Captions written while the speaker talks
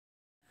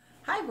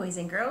Hi boys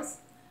and girls,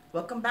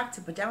 welcome back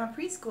to Pajama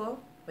Preschool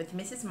with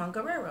Mrs.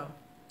 Mangarero.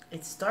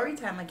 It's story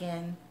time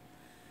again.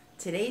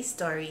 Today's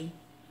story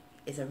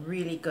is a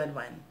really good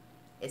one.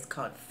 It's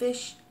called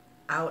Fish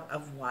Out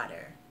of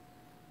Water.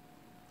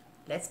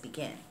 Let's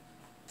begin.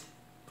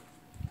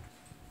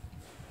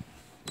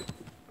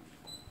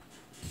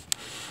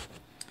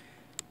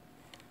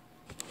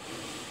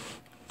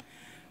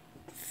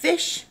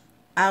 Fish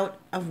Out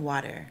of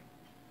Water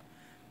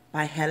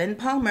by Helen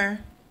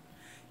Palmer,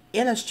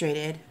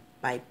 illustrated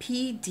by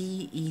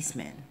P.D.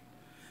 Eastman.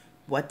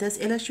 What does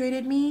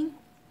illustrated mean?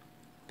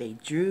 They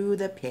drew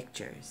the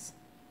pictures.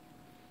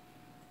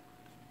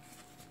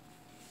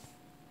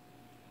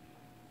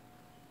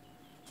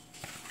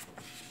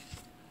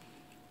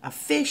 A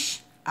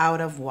fish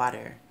out of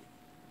water.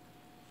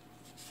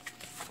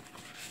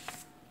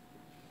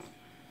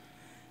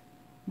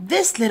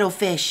 This little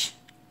fish,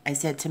 I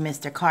said to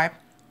Mr. Carp.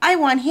 I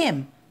want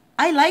him.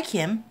 I like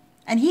him,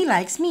 and he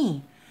likes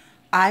me.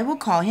 I will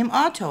call him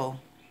Otto.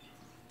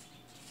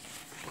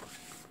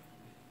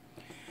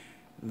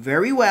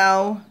 Very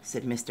well,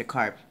 said Mr.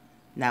 Carp.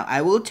 Now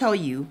I will tell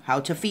you how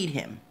to feed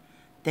him.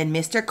 Then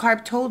Mr.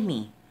 Carp told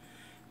me,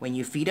 when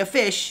you feed a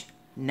fish,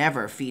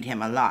 never feed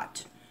him a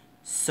lot.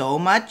 So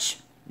much,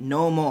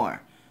 no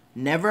more.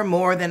 Never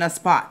more than a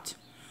spot.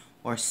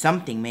 Or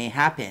something may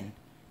happen.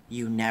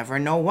 You never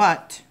know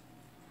what.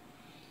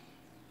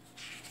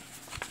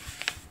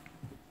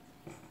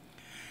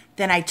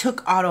 Then I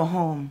took Otto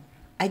home.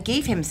 I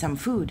gave him some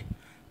food.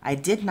 I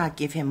did not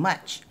give him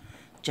much,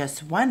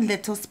 just one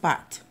little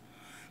spot.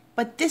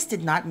 But this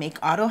did not make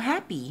Otto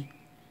happy.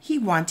 He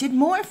wanted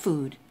more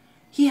food.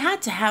 He had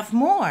to have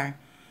more.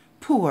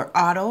 Poor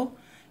Otto.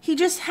 He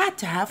just had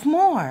to have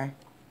more.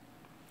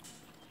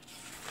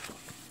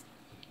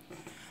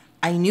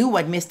 I knew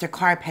what Mr.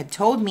 Carp had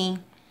told me.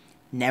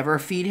 Never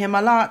feed him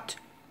a lot,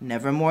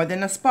 never more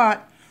than a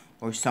spot,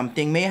 or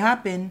something may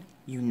happen.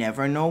 You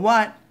never know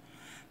what.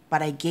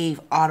 But I gave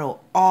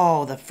Otto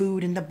all the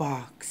food in the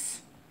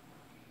box.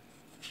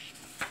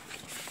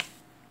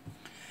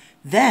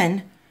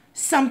 Then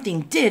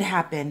something did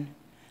happen.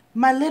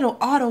 My little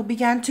Otto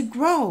began to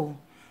grow.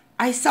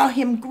 I saw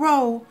him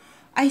grow.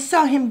 I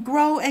saw him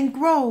grow and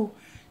grow.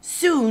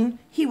 Soon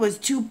he was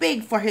too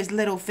big for his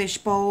little fish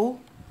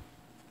bowl.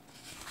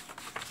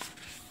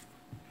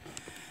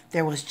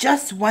 There was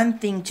just one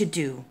thing to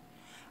do.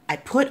 I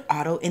put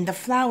Otto in the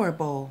flower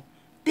bowl.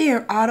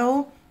 There,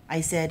 Otto,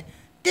 I said,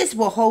 this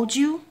will hold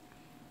you.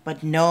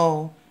 But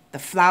no, the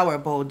flower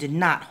bowl did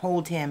not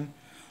hold him.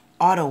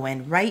 Otto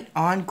went right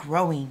on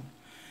growing.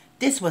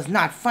 This was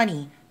not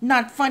funny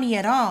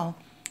at all.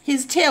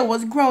 His tail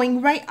was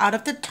growing right out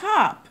of the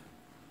top.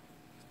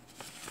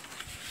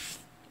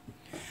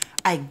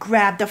 I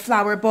grabbed the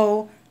flower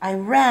bowl. I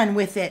ran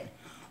with it.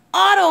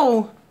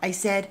 Otto, I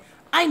said,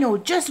 I know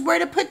just where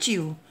to put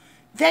you.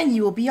 Then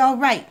you will be all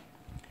right.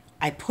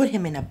 I put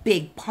him in a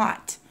big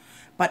pot.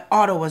 But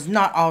Otto was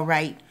not all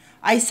right.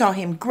 I saw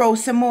him grow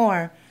some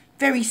more.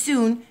 Very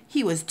soon,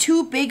 he was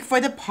too big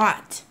for the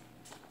pot.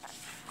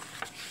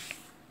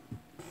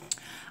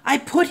 I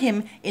put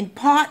him in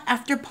pot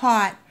after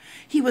pot.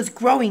 He was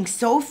growing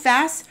so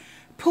fast.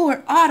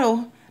 Poor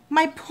Otto,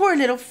 my poor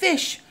little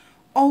fish.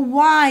 Oh,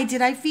 why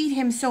did I feed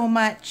him so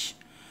much?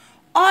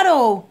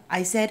 Otto,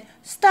 I said,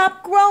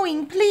 stop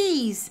growing,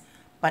 please.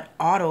 But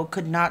Otto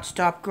could not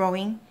stop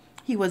growing.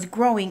 He was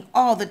growing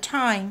all the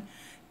time.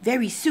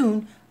 Very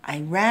soon, I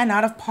ran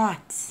out of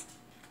pots.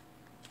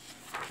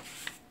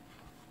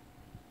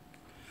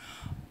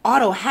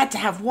 Otto had to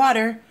have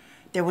water.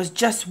 There was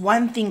just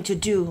one thing to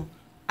do.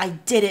 I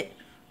did it.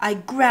 I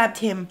grabbed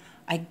him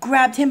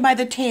by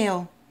the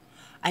tail.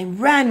 I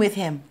ran with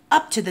him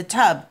up to the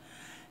tub.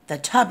 The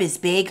tub is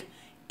big.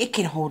 It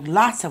can hold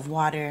lots of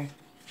water.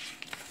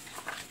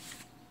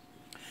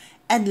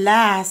 At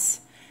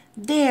last,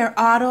 there,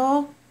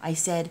 Otto, I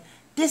said,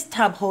 this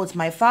tub holds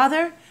my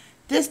father.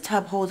 This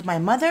tub holds my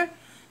mother.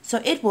 So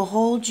it will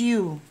hold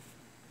you.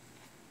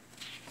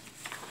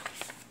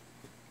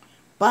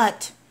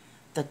 But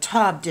the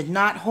tub did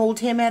not hold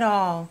him at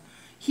all.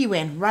 He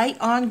went right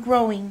on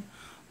growing.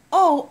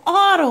 Oh,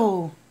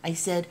 Otto, I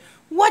said,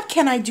 what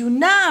can I do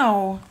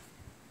now?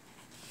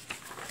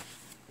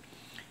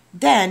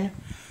 Then,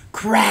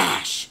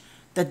 crash,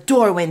 the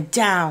door went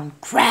down,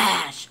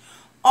 crash.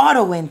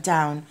 Otto went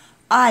down.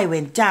 I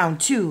went down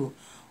too.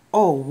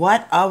 Oh,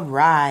 what a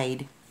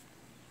ride.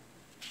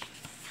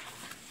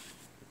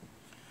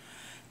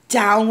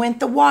 Down went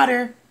the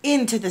water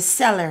into the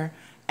cellar,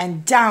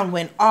 and down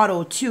went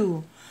Otto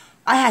too.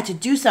 I had to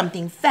do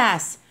something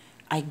fast.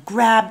 I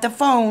grabbed the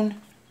phone.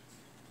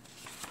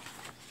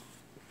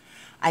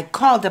 I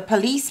called the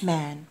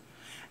policeman.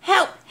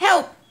 Help,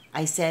 help,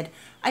 I said.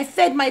 I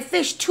fed my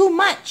fish too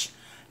much.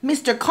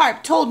 Mr.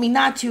 Carp told me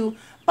not to,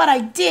 but I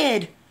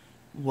did.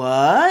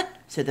 What?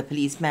 Said the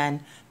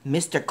policeman.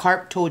 Mr.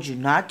 Carp told you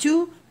not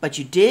to, but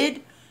you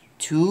did?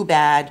 Too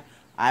bad.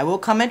 I will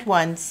come at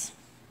once.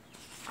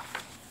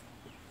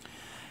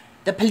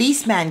 The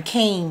policeman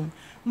came.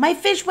 My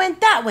fish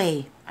went that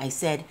way, I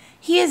said.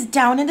 He is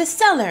down in the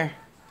cellar.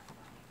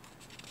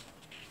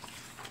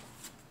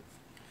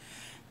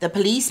 The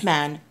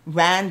policeman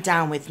ran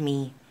down with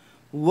me.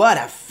 "What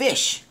a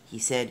fish," he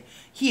said.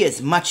 "He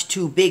is much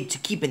too big to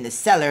keep in the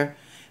cellar.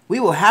 We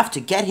will have to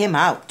get him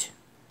out."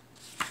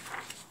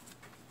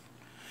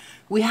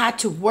 We had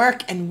to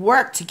work and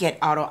work to get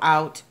Otto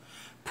out.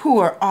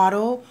 Poor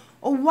Otto.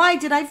 Oh, why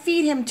did I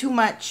feed him too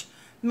much?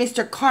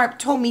 Mr. Carp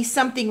told me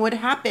something would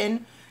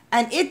happen,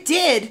 and it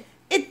did.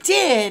 It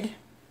did.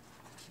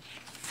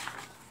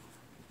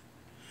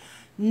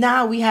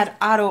 Now we had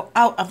Otto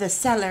out of the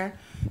cellar,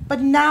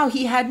 but now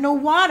he had no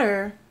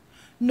water.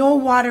 No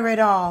water at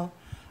all.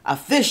 "A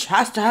fish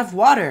has to have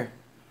water,"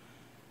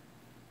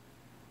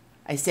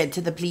 I said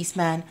to the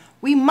policeman.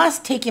 "We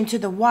must take him to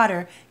the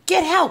water.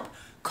 Get help.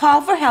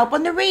 Call for help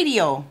on the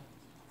radio."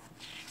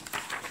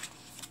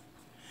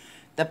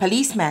 The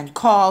policeman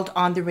called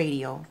on the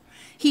radio.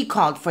 He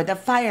called for the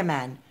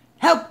fireman.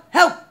 "Help,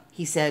 help,"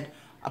 he said.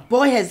 "A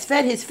boy has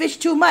fed his fish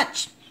too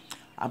much."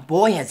 "A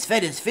boy has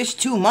fed his fish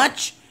too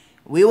much?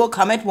 We will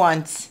come at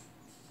once."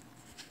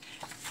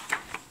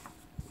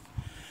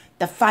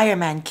 The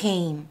fireman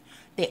came.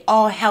 They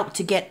all helped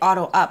to get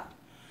Otto up.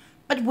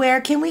 "But where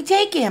can we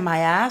take him?" I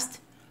asked.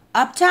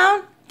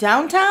 "Uptown?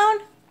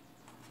 Downtown?"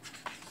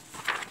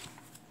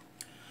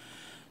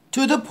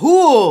 "To the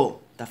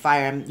pool,"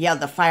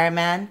 yelled the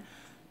fireman.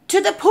 "To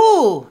the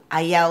pool,"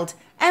 I yelled,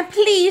 "and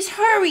please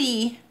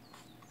hurry."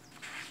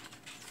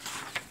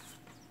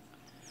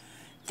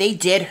 They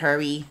did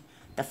hurry.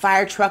 The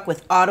fire truck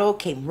with Otto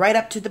came right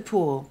up to the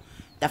pool.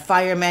 The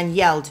fireman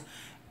yelled,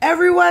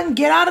 "Everyone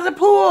get out of the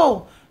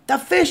pool! The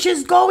fish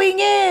is going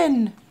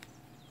in!"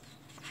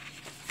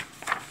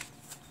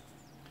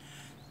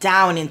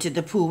 Down into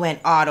the pool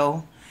went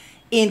Otto.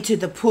 Into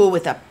the pool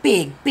with a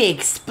big,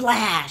 big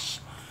splash.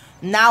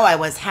 Now I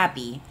was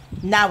happy.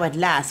 Now at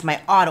last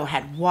my Otto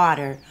had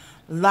water.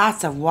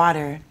 Lots of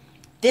water.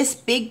 This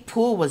big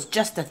pool was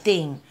just a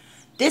thing.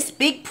 This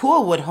big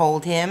pool would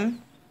hold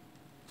him.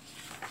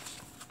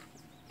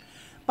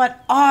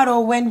 But Otto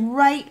went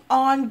right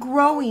on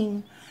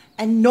growing,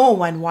 and no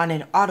one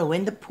wanted Otto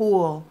in the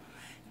pool.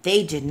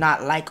 They did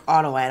not like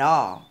Otto at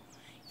all.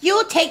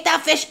 "You take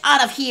that fish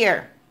out of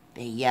here,"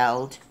 they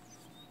yelled.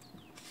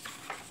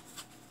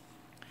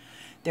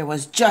 There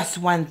was just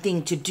one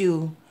thing to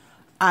do.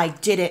 I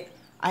did it.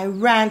 I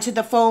ran to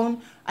the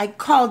phone. I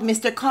called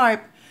Mr.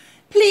 Carp.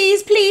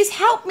 "Please, please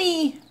help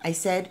me," I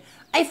said.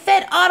 "I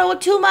fed Otto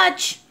too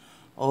much."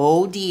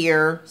 "Oh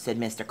dear," said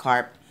Mr.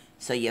 Carp.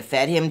 "So you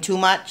fed him too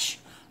much?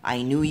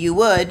 I knew you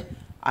would.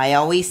 I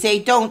always say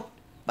don't,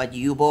 but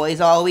you boys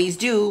always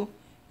do.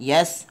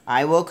 Yes,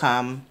 I will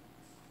come."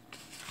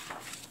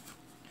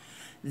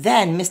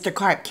 Then Mr.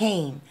 Carp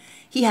came.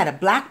 He had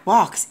a black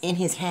box in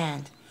his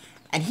hand,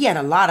 and he had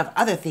a lot of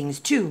other things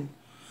too.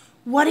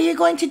 "What are you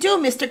going to do,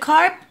 Mr.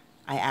 Carp?"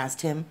 I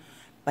asked him,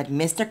 but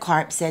Mr.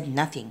 Carp said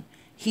nothing.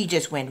 He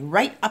just went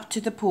right up to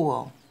the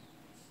pool.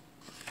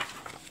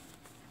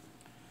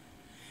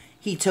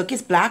 He took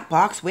his black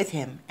box with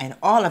him and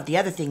all of the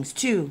other things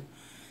too.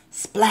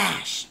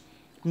 Splash!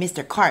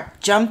 Mr. Carp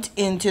jumped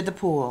into the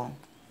pool.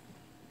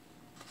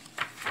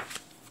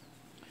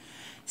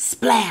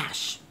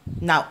 Splash!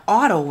 Now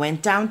Otto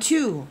went down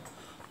too.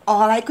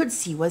 All I could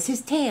see was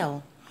his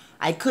tail.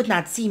 I could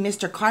not see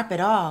Mr. Carp at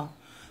all.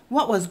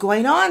 What was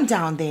going on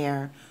down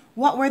there?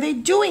 What were they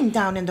doing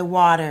down in the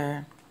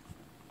water?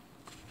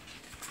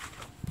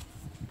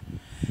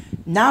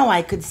 Now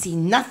I could see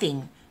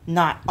nothing.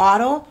 Not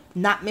Otto,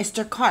 not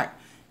Mr. Carp.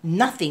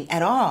 Nothing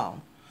at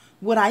all.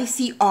 Would I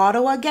see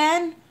Otto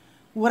again?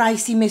 Would I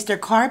see Mr.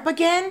 Carp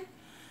again?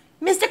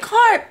 "Mr.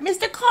 Carp!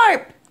 Mr.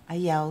 Carp!" I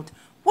yelled.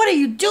 "What are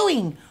you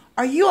doing?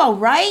 Are you all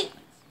right?"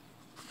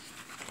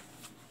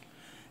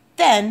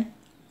 Then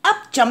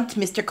up jumped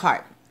Mr.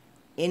 Carp.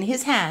 In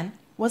his hand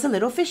was a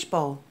little fish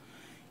bowl.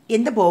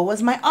 In the bowl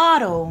was my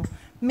Otto.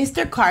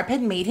 Mr. Carp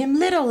had made him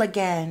little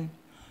again.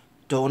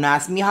 "Don't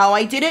ask me how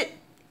I did it,"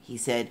 he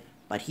said,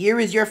 "but here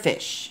is your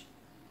fish."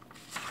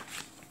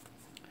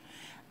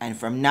 "And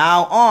from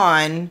now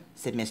on,"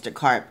 said Mr.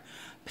 Carp,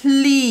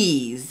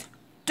 "please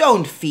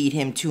don't feed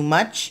him too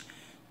much.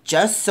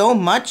 Just so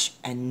much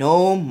and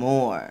no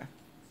more."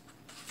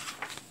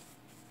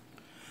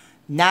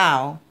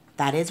 Now,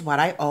 that is what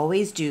I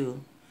always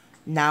do.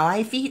 Now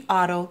I feed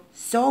Otto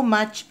so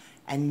much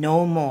and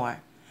no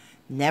more.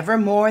 Never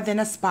more than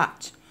a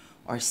spot,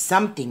 or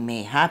something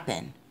may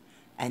happen.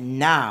 And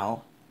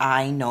now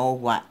I know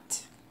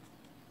what.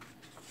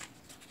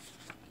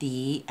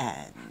 The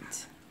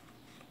end.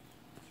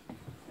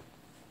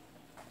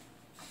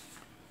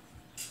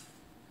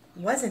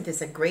 Wasn't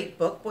this a great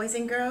book, boys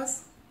and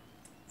girls?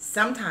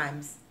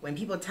 Sometimes when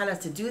people tell us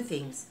to do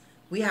things,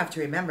 we have to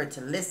remember to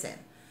listen,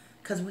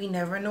 because we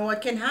never know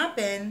what can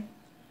happen.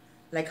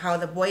 Like how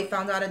the boy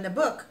found out in the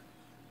book,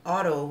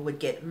 Otto would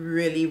get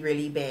really,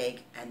 really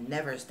big and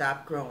never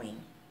stop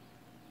growing.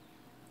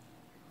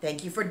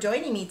 Thank you for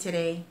joining me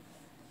today.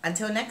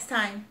 Until next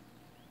time,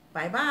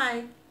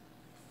 bye-bye.